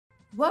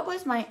What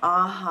was my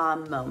aha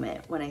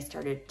moment when I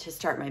started to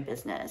start my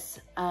business?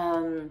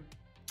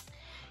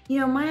 You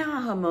know, my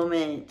aha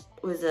moment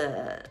was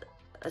a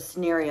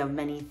scenario of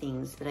many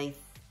things, but I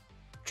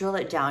drill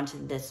it down to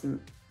this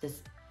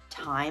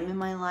time in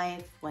my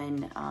life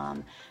when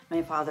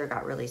my father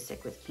got really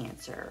sick with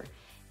cancer,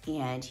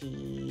 and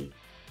he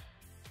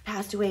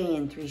passed away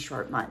in 3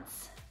 short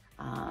months.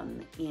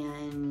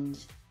 And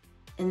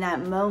in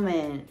that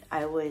moment,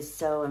 I was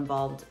so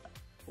involved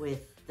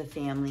with the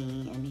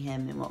family and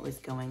him and what was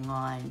going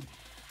on.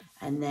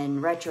 And then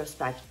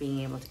retrospect, being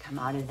able to come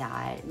out of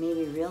that made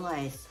me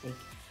realize like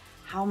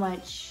how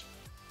much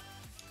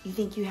you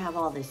think you have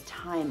all this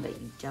time, but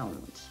you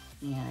don't.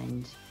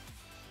 And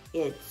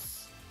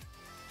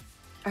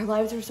our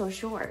lives are so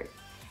short.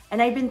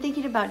 And I'd been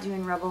thinking about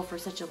doing Rebel for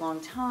such a long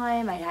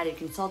time. I'd had a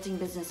consulting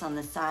business on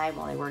the side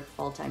while I worked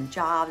full-time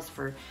jobs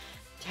for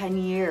 10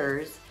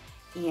 years.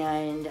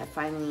 And I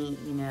finally,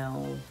 you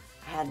know,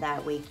 I had that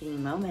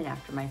awakening moment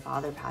after my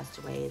father passed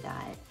away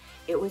that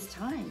it was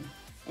time.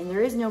 And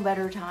there is no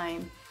better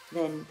time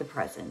than the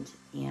present.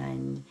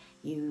 And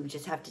you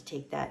just have to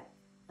take that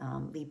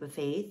leap of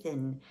faith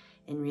and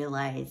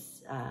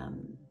realize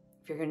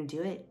if you're going to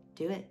do it,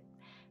 do it.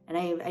 And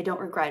I don't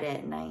regret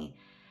it. And I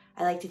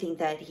like to think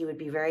that he would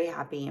be very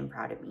happy and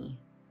proud of me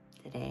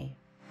today.